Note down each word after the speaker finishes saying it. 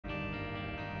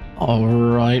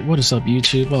Alright, what is up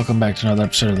YouTube? Welcome back to another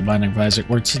episode of The Binding of Isaac,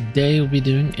 where today we'll be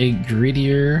doing a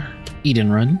greedier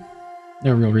Eden run.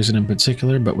 No real reason in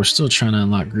particular, but we're still trying to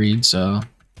unlock greed, so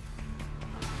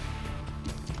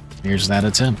here's that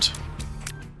attempt.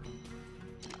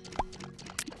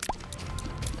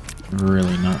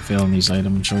 Really not feeling these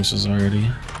item choices already.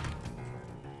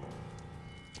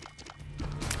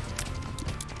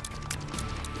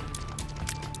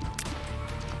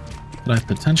 Could I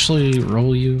potentially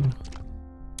roll you?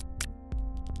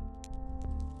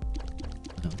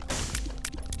 No.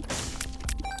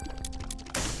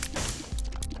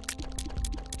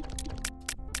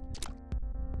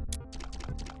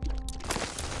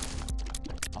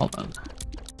 Hold on.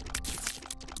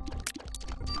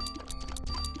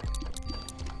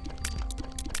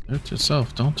 Note to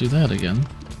yourself, don't do that again.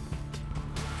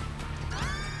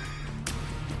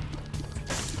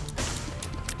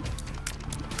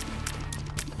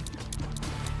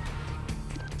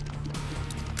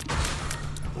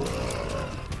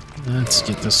 Let's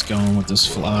get this going with this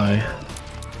fly.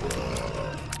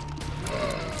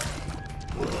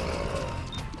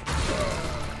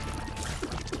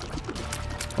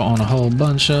 Spawn a whole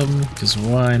bunch of them, because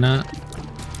why not?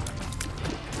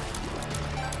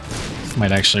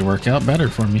 Might actually work out better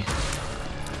for me.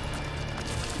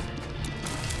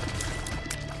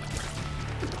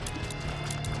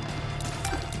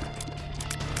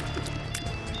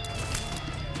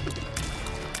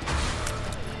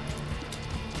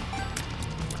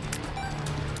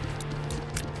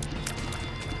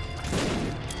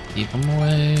 Keep them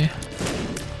away.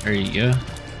 There you go.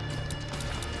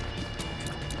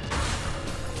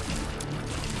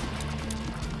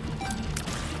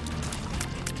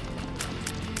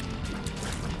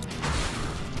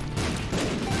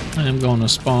 I am going to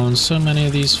spawn so many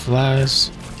of these flies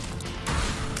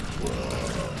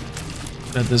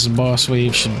that this boss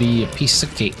wave should be a piece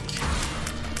of cake.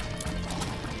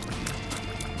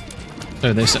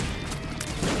 So they said,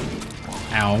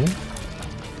 ow.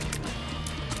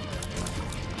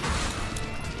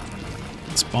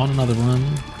 Spawn another one.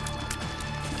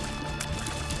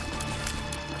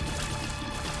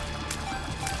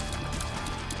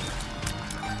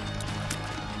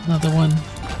 Another one.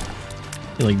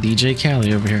 I feel like DJ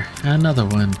Cali over here. Another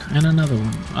one. And another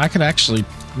one. I could actually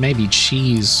maybe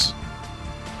cheese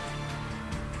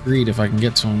greed if I can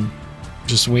get to him.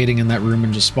 Just waiting in that room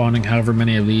and just spawning however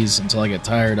many of these until I get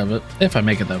tired of it. If I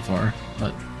make it that far.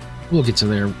 But we'll get to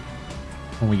there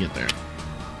when we get there.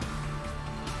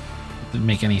 Didn't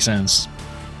make any sense.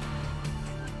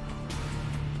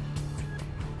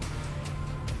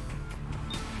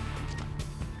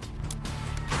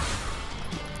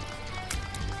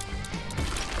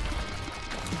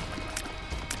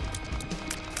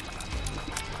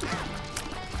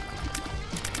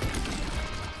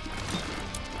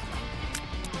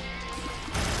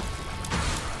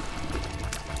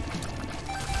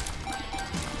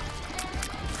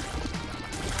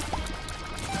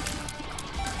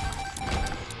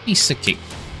 Piece of cake.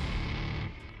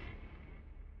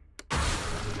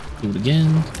 Do it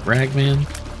again. Ragman.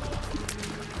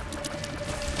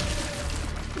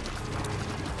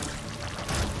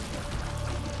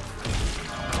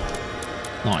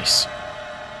 Nice.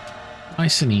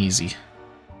 Nice and easy.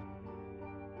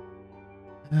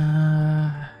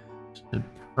 Should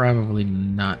probably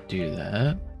not do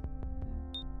that.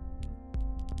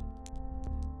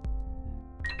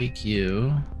 Take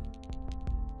you.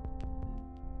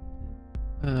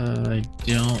 I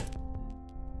don't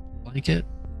like it.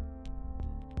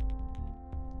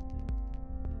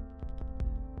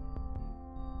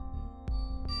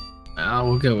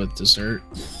 We'll go with dessert.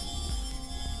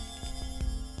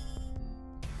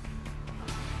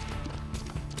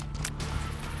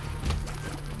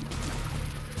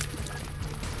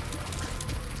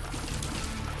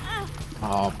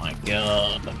 Oh my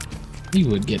god. He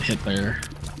would get hit there.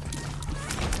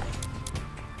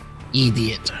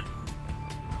 Idiot.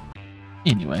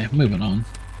 Anyway, moving on.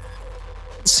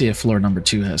 Let's see if floor number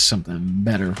 2 has something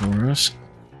better for us.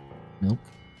 Milk.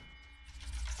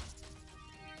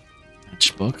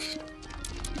 Matchbook.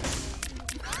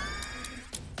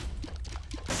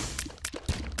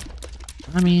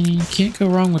 I mean, you can't go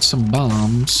wrong with some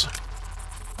bombs.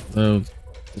 Though,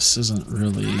 this isn't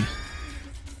really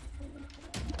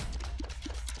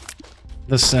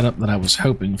the setup that I was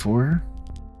hoping for.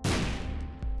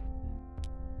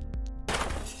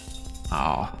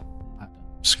 Oh, I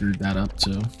screwed that up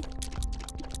too.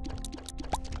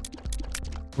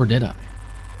 Or did I?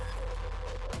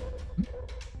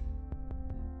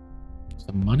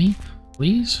 Some money,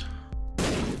 please?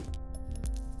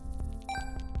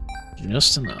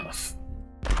 Just enough.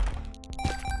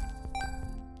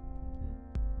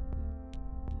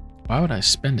 Why would I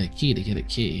spend a key to get a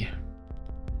key?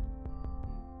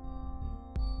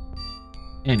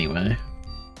 Anyway.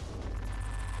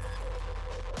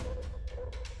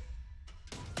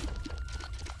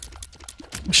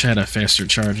 Wish I had a faster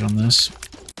charge on this.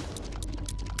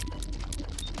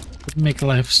 Would make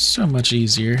life so much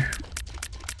easier.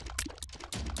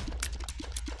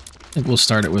 I think we'll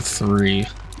start it with 3.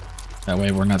 That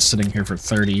way we're not sitting here for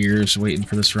 30 years waiting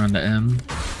for this run to end.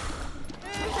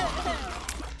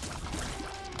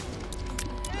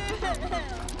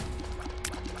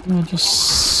 We'll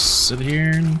just sit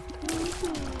here and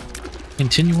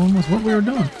continue on with what we were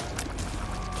doing.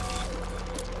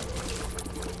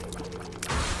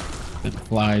 The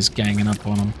flies ganging up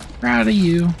on them. Proud of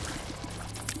you.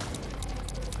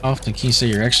 Often can you say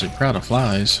you're actually proud of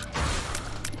flies?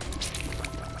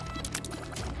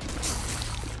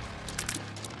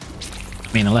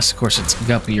 I mean, unless of course it's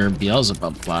Guppy or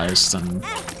Beelzebub flies, then,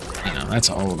 you know, that's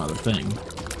a whole other thing.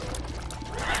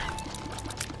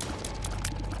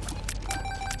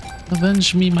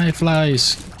 Avenge me, my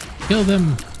flies. Kill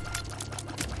them.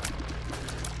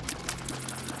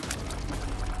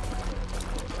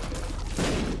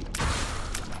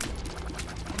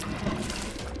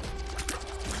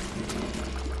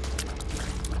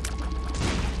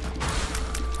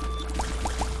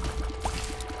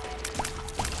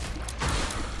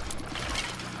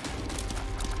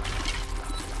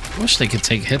 I wish they could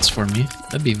take hits for me.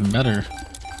 That'd be even better.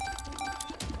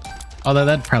 Although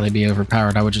that'd probably be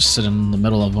overpowered. I would just sit in the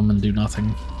middle of them and do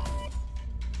nothing.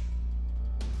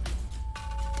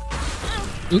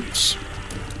 Oops.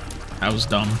 That was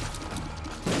dumb.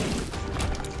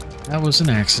 That was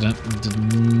an accident.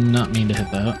 Did not mean to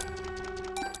hit that.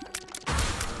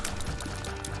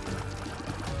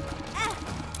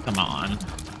 Come on.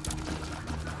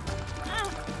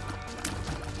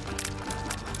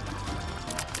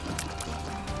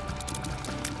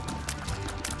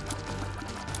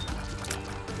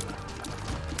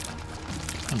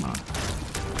 Come on.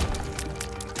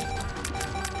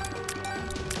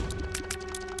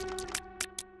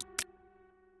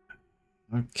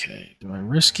 Okay, do I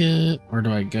risk it or do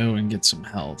I go and get some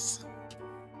health?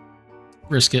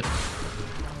 Risk it.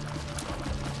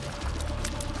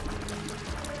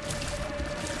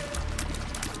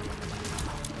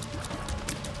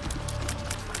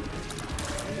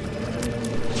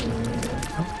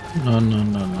 No, no,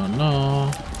 no, no,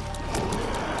 no.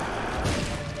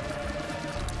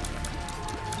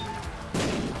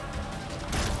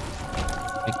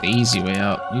 Take the easy way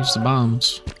out. Use the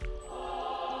bombs.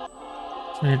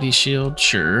 Trinity shield,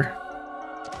 sure.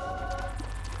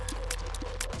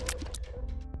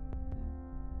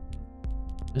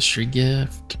 Mystery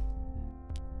gift.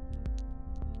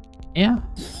 Yeah.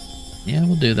 Yeah,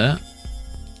 we'll do that.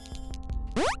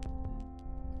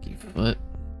 Lucky foot.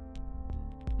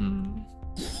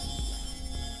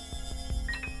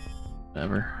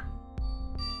 Whatever.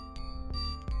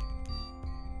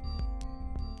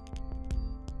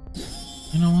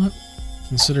 You know what?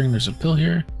 Considering there's a pill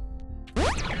here.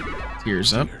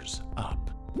 Tears up.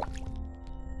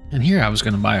 And here I was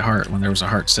going to buy a heart when there was a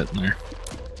heart sitting there.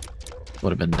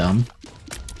 Would have been dumb.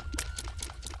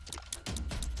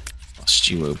 Bust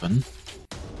you open.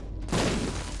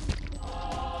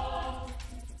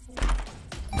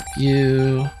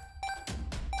 You.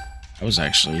 That was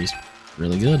actually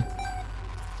really good.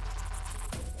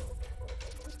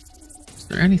 Is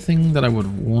there anything that I would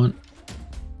want?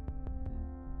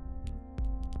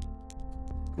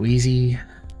 Wheezy.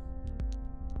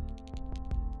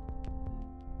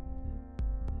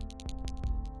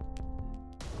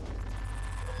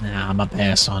 Nah, I'm gonna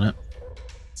pass on it.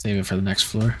 Save it for the next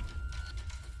floor.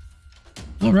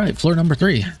 All right, floor number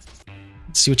 3.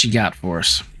 Let's see what you got for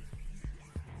us.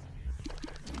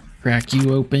 Crack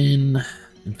you open.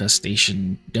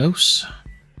 Infestation dose.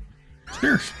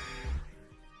 Sure.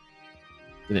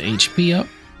 Get an HP up.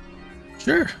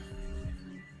 Sure.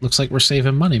 Looks like we're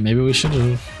saving money. Maybe we should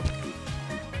have.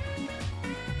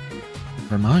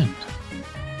 Never mind.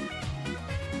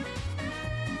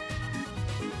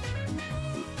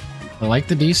 I like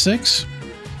the D6,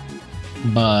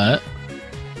 but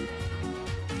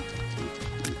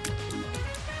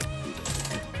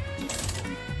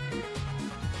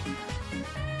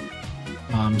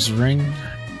Mom's ring.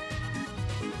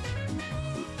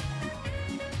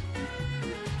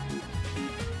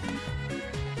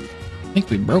 I think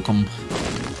we broke them.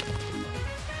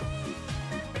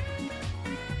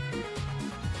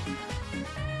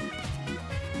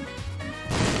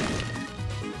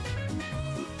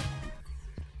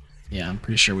 Yeah, I'm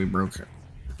pretty sure we broke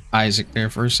Isaac there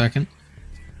for a second.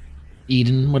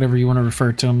 Eden, whatever you want to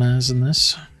refer to him as in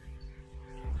this.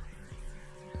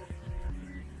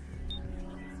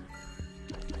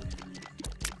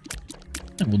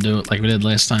 we'll do it like we did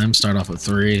last time. Start off with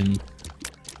 3 and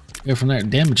go from there.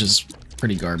 Damage is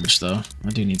pretty garbage, though. I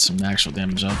do need some actual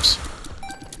damage ups.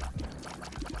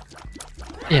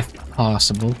 If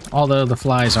possible. Although the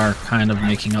flies are kind of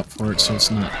making up for it, so it's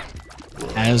not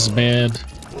as bad.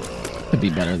 Could be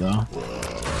better, though.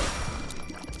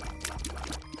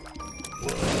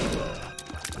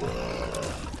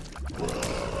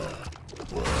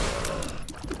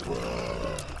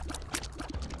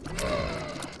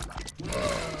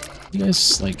 You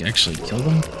guys, like, actually kill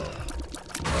them?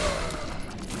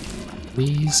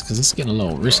 Please? Because it's getting a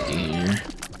little risky here.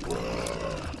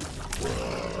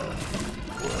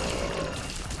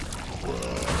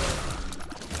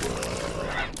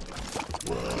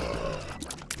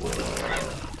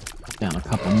 Down a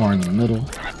couple more in the middle.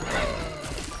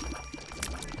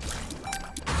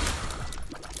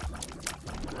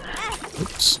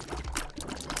 Oops.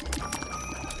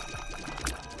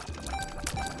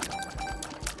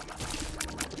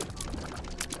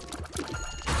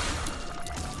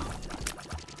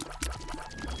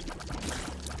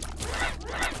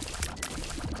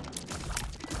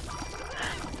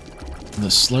 The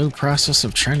slow process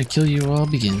of trying to kill you all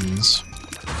begins.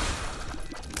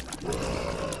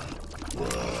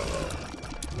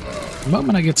 The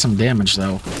moment I get some damage,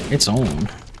 though, it's on.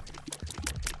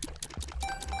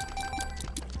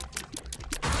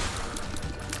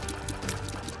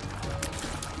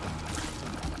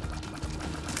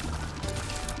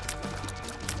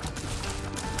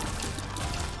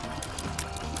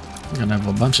 I'm gonna have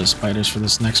a bunch of spiders for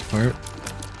this next part.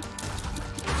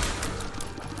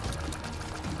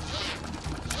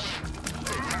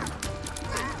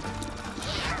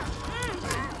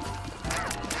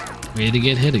 Way to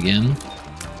get hit again.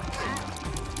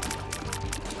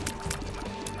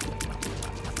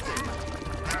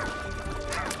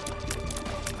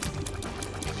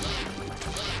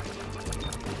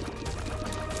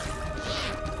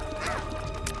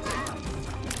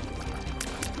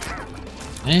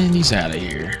 And he's out of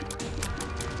here.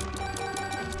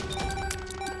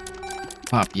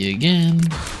 Pop you again.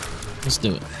 Let's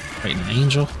do it. Wait, an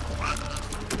angel?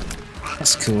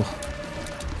 That's cool.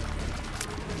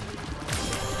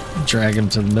 Drag him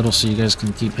to the middle so you guys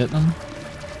can keep hitting him.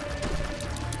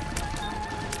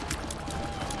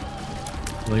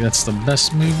 Like, that's the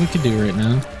best move we could do right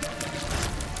now.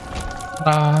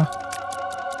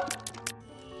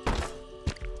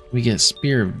 We get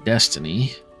Spear of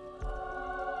Destiny.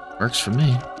 Works for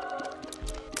me.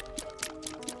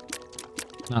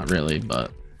 Not really,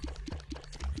 but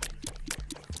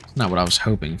it's not what I was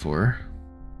hoping for.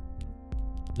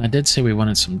 And I did say we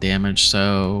wanted some damage,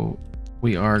 so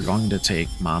we are going to take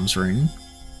Mom's Ring.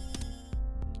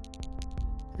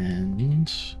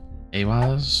 And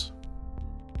Awaz.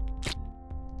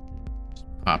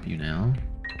 Pop you now.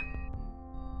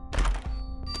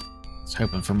 It's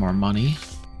hoping for more money.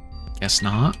 Guess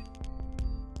not.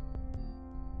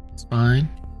 It's fine.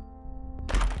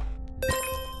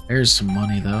 There's some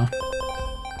money, though.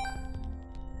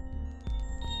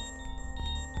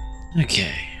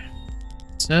 Okay.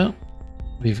 So,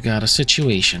 we've got a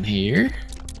situation here.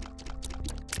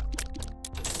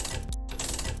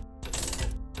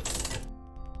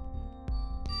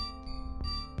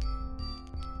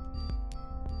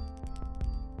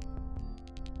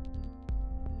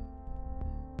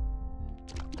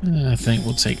 I think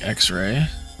we'll take X-ray.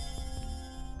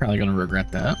 Probably gonna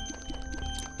regret that.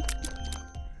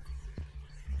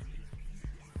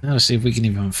 Now to see if we can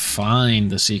even find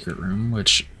the secret room,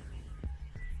 which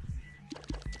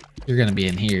you're gonna be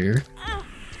in here.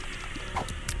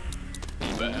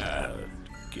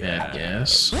 Bad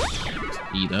guess.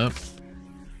 Eat up.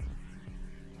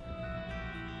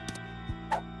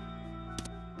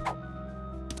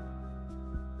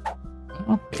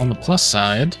 Well, on the plus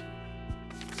side,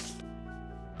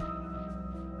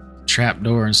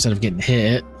 trapdoor, instead of getting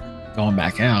hit, going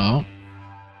back out.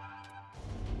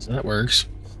 So that works.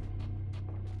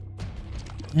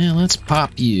 Yeah, let's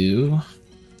pop you.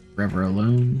 Forever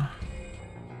alone.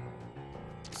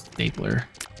 Stapler.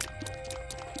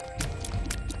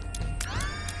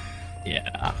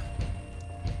 Yeah.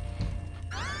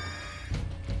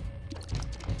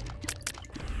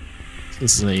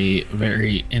 This is a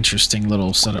very interesting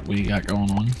little setup we got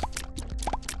going on.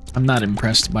 I'm not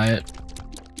impressed by it.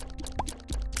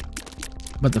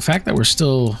 But the fact that we're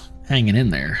still hanging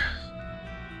in there.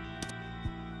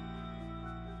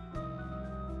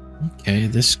 Okay,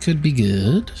 this could be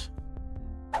good.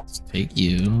 Let's take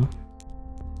you.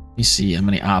 Let me see how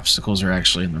many obstacles are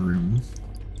actually in the room.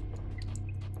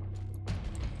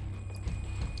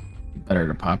 Better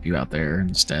to pop you out there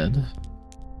instead.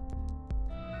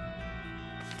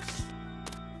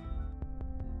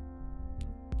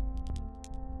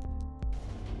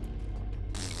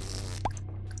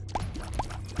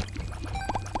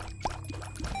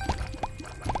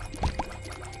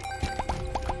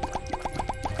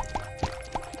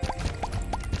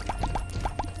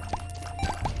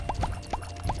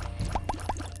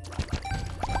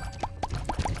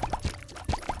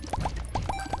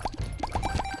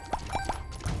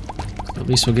 At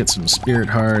least we'll get some spirit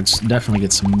hearts, definitely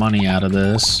get some money out of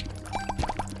this.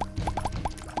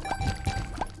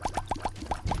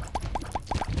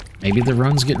 Maybe the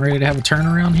run's getting ready to have a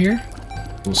turnaround here?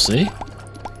 We'll see.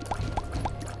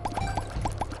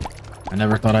 I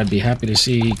never thought I'd be happy to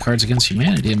see Cards Against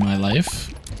Humanity in my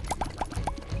life.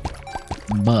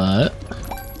 But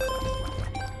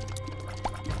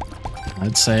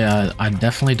I'd say I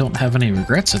definitely don't have any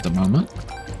regrets at the moment.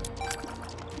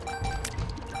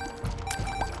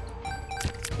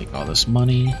 Take all this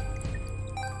money.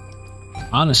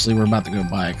 Honestly, we're about to go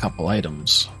buy a couple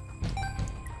items.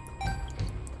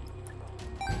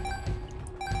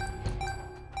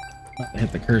 I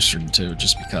hit the cursor too,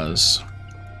 just because.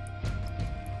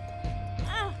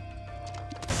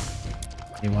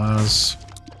 He was.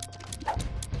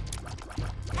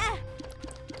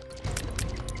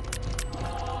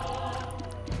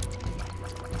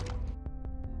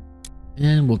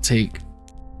 And we'll take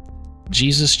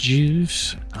Jesus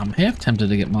juice. I'm half tempted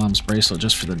to get Mom's bracelet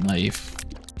just for the knife.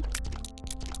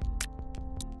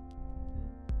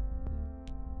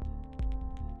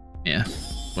 Yeah,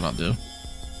 what I'll do.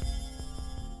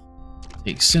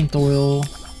 Take synth oil.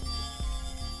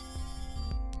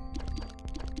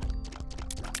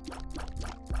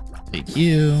 Take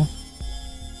you.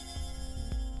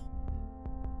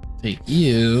 Take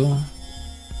you.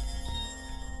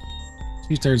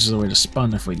 2/3 of the way to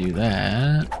spun if we do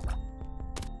that.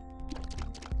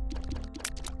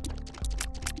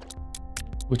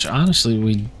 Which honestly,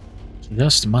 we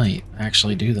just might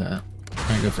actually do that. I'm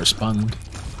gonna go for spun.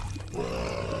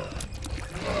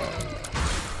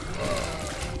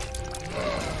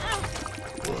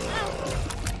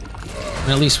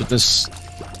 And at least with this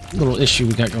little issue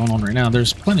we got going on right now,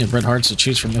 there's plenty of red hearts to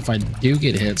choose from if I do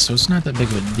get hit, so it's not that big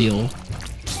of a deal.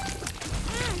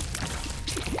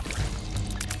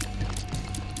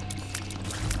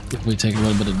 If we take a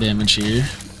little bit of damage here.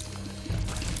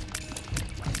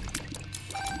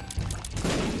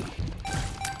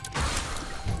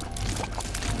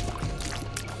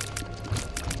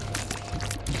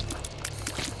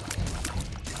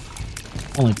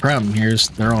 Only problem here is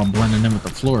they're all blending in with the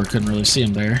floor. Couldn't really see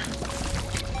them there.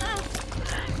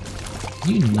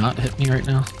 Can you not hit me right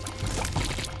now?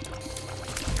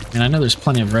 And I know there's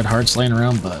plenty of red hearts laying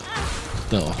around, but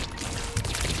still,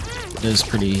 it is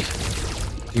pretty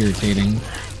irritating.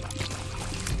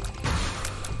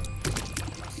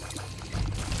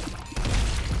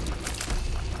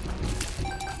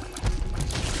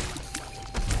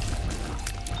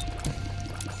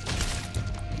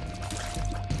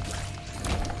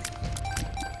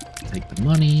 Take the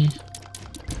money.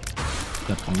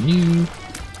 Step on you.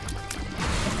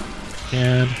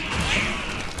 Cad.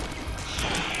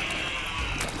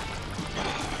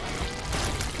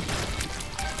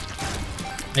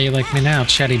 How you like me now,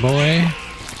 chatty boy?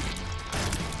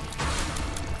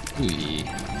 Ooh.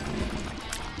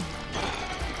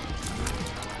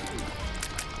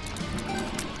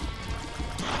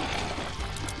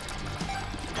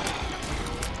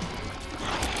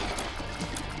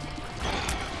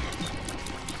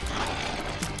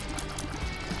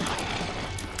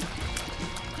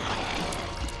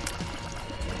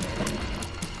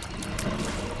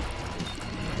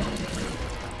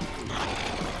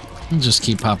 I'll just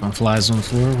keep popping flies on the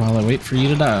floor while I wait for you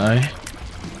to die.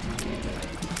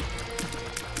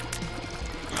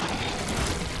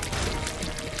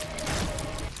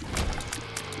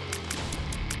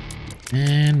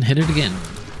 And hit it again.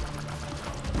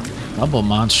 Double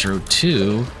Monstro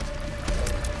 2?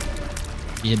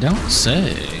 You don't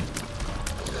say.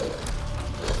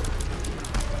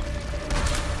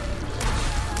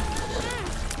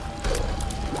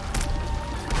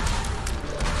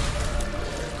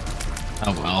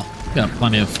 Oh well, got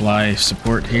plenty of fly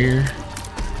support here.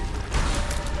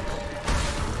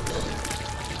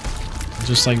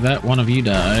 Just like that, one of you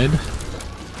died.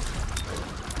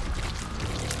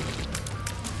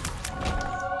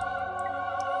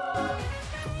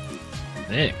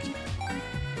 Thick.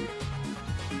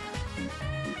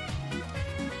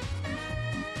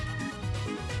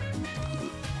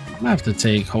 I'm gonna have to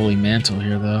take Holy Mantle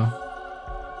here though.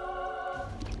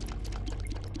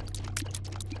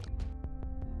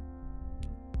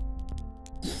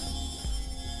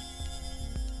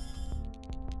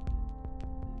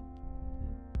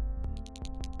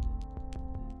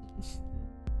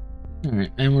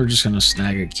 Alright, and we're just gonna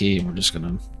snag a key and we're just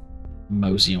gonna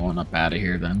mosey on up out of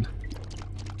here then.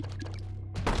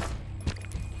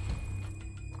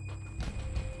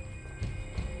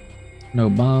 No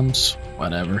bombs,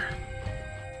 whatever.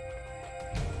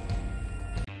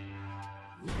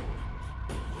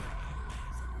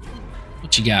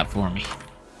 What you got for me?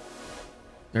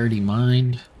 Dirty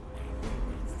Mind.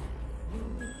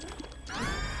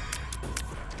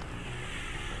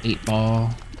 Eight Ball.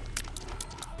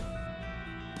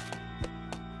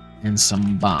 And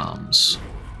some bombs.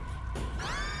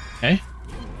 Okay.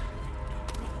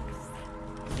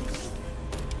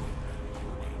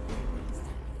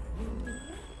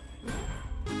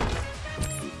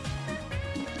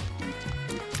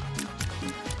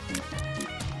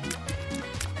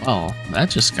 Well, that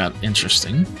just got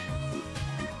interesting.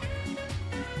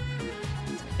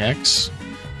 X.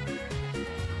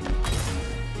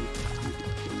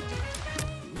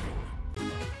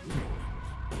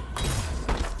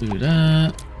 Do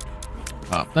that.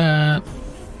 Pop that.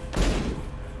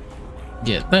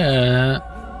 Get that.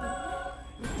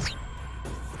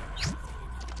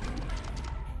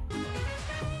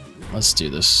 Let's do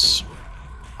this.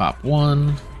 Pop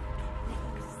one.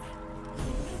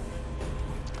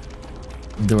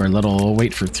 Do our little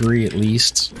wait for 3 at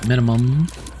least, minimum.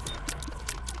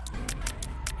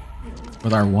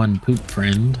 With our one poop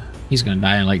friend. He's gonna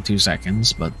die in like 2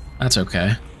 seconds, but that's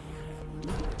okay.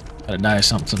 Gotta die of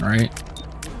something, right?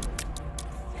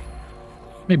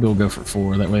 Maybe we'll go for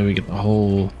 4, that way we get the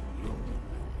whole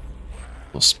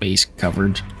little space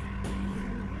covered.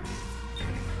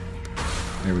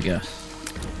 There we go.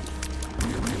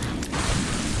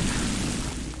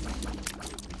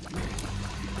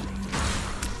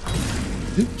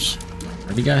 Oops,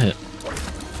 already got hit.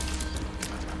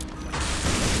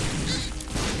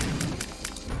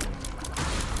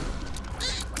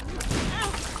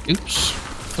 Oops,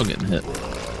 still getting hit.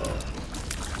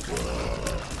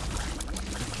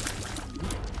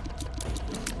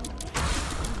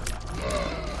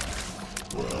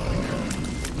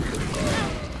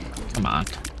 Come on.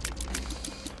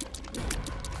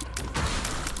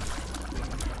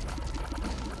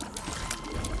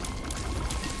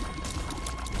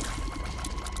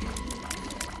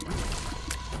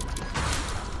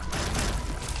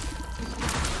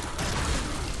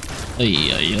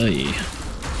 Ay, ay, ay.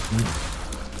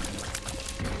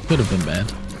 Could have been bad.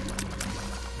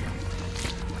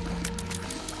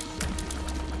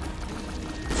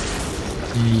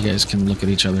 Yeah, you guys can look at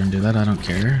each other and do that. I don't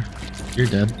care. You're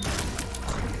dead.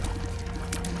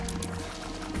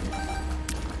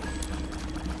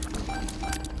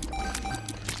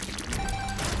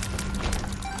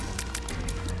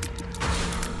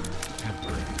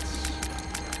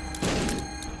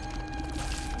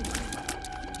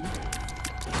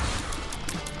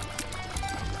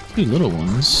 Two little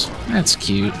ones. That's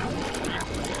cute.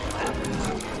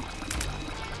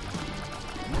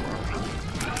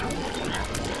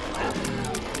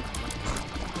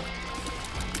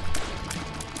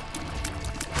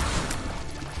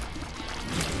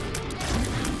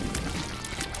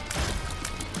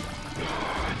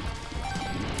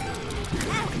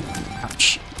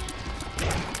 Ouch.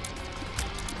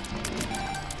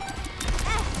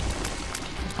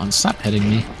 Stop hitting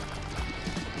me.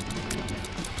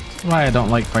 Why I don't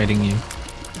like fighting you.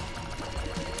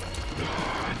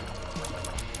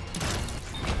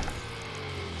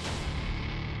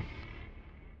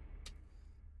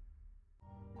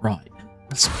 Right.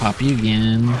 Let's pop you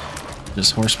again.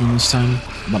 Just horsemen this time,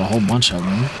 but a whole bunch of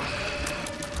them.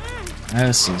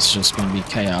 This is just going to be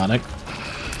chaotic.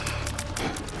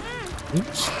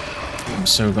 Oops. I'm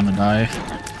so going to die.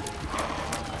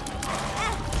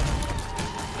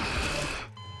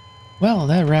 Well,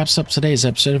 that wraps up today's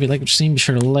episode. If you like what you've seen, be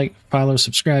sure to like, follow,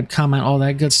 subscribe, comment, all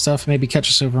that good stuff. Maybe catch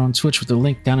us over on Twitch with the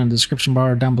link down in the description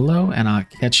bar down below, and I'll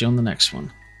catch you on the next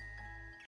one.